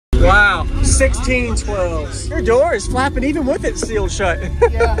Wow, 16 12s. Your door is flapping even with it sealed shut.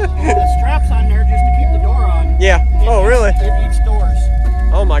 Yeah, the strap's on there just to keep the door on. Yeah. Oh, really? It eats doors.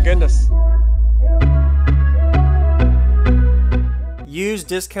 Oh my goodness. Use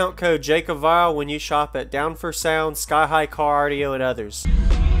discount code JacobViral when you shop at Down for Sound, Sky High Car Audio, and others.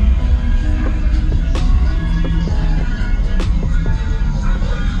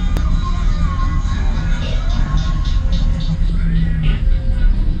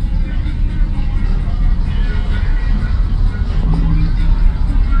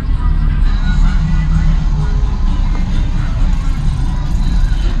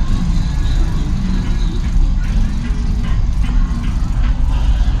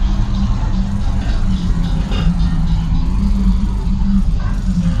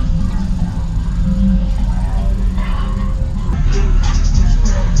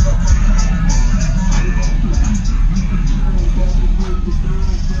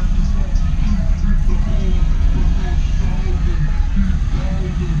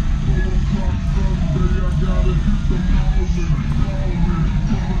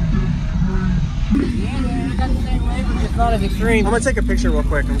 Not as extreme. I'm gonna take a picture real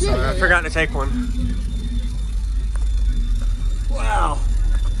quick. I'm sorry, I forgot to take one. Wow.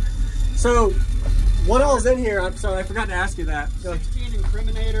 So, what all's in here? I'm sorry, I forgot to ask you that. 16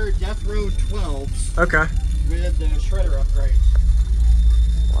 Incriminator Death Row 12s. Okay. With the shredder upgrades.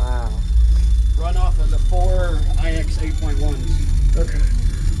 Wow. Run off of the 4 IX 8.1s. Okay.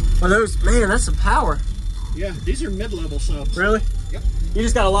 Well, those, man, that's some power. Yeah, these are mid-level subs. Really? Yep. You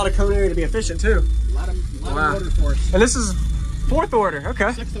just got a lot of cone area to be efficient too. A lot of motor force. And this is 4th order,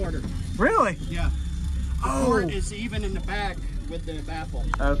 okay. 6th order. Really? Yeah. Oh. Port is even in the back with the baffle.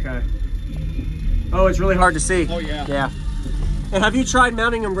 Okay. Oh, it's really hard to see. Oh yeah. Yeah. And have you tried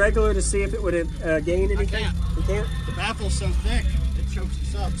mounting them regular to see if it would gain anything? I can't. You can't? The baffle's so thick, it chokes the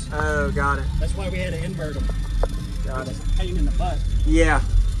subs. Oh, got it. That's why we had to invert them. Got it. It's a pain in the butt. Yeah.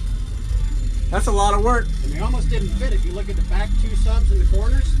 That's a lot of work. And they almost didn't fit. If you look at the back 2 subs in the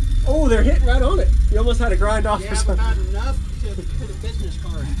corners. Oh, they're hitting right on it. You almost had to grind off for some. Not enough to put a business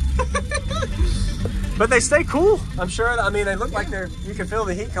card. But they stay cool. I'm sure. I mean, they look like they're. You can feel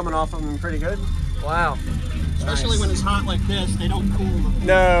the heat coming off of them pretty good. Wow. Especially when it's hot like this, they don't cool.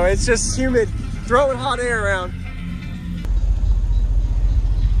 No, it's just humid, throwing hot air around.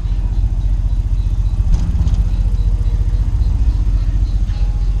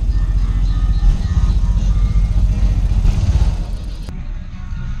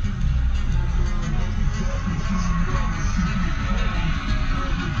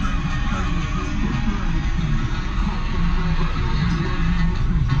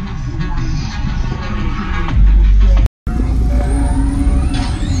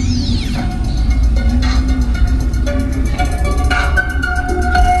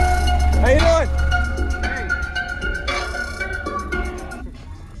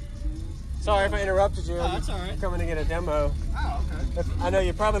 Sorry if I interrupted you. Oh, that's all right. Coming to get a demo. Oh, okay. I know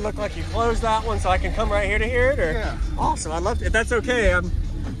you probably look like you closed that one, so I can come right here to hear it? Or? Yeah. Awesome. I'd love to. If that's okay. Yeah.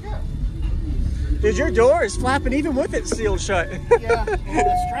 Dude, your door is flapping even with it sealed shut. Yeah.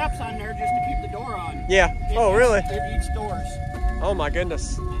 The strap's on there just to keep the door on. Yeah. Oh, really? It eats doors. Oh, my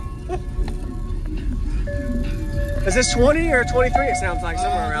goodness. Is this 20 or 23? It sounds like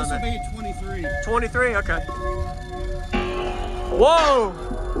somewhere around there. This will be 23. 23? Okay. Whoa!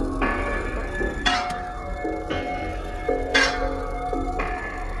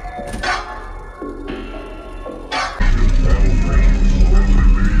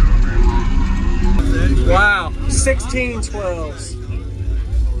 Wow, 16 12s.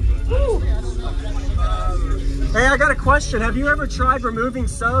 Woo. Hey, I got a question. Have you ever tried removing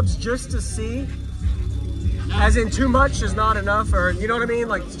subs just to see? As in too much is not enough, or you know what I mean?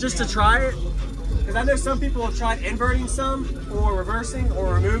 Like just to try it? Because I know some people have tried inverting some, or reversing,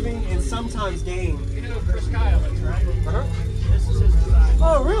 or removing, and sometimes gain. You know Chris Kyle is, right? Uh-huh. This is his design.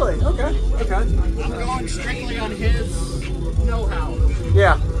 Oh, really? Okay, okay. I'm going strictly on his know-how.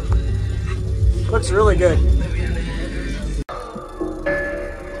 Yeah. Looks really good.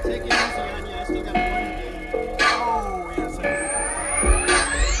 Take it easy on you. I still got a one. Oh, yes.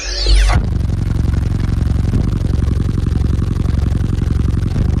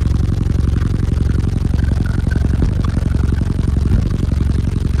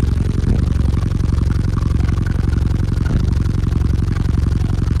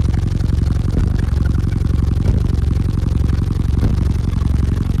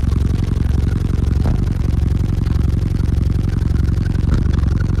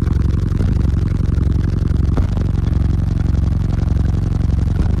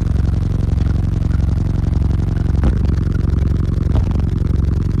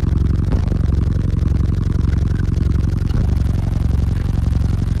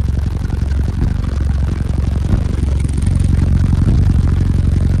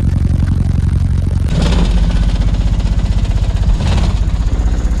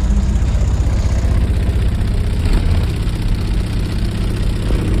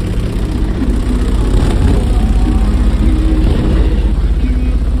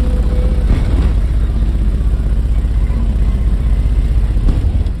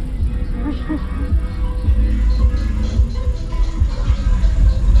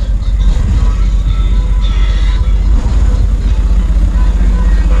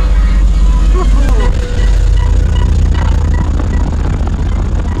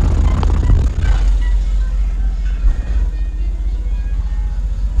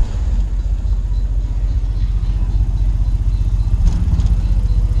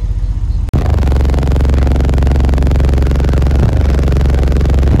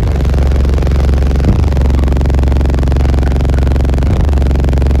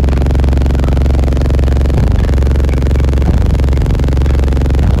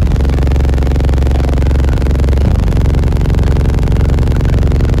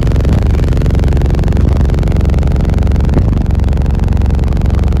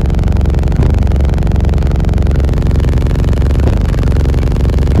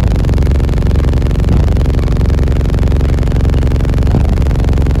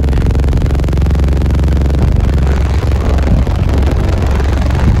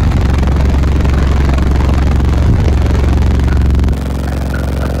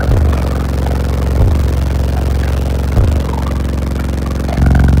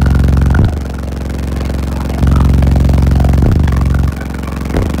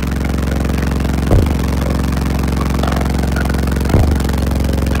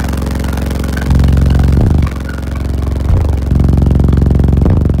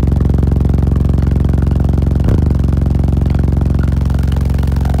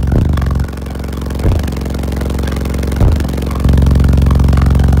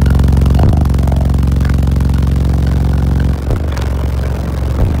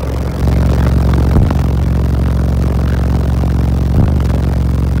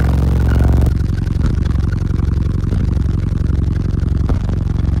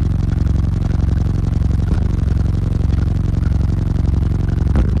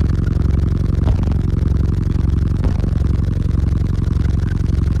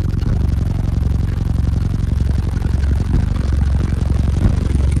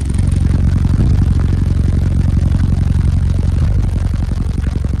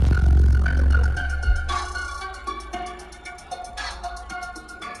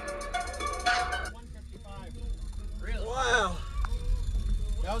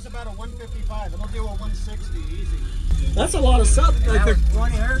 That was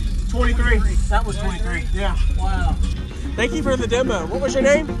 20 hertz? 23. That was 23. Yeah. Wow. Thank you for the demo. What was your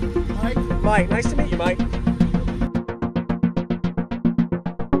name? Mike? Mike. Nice to meet you, Mike.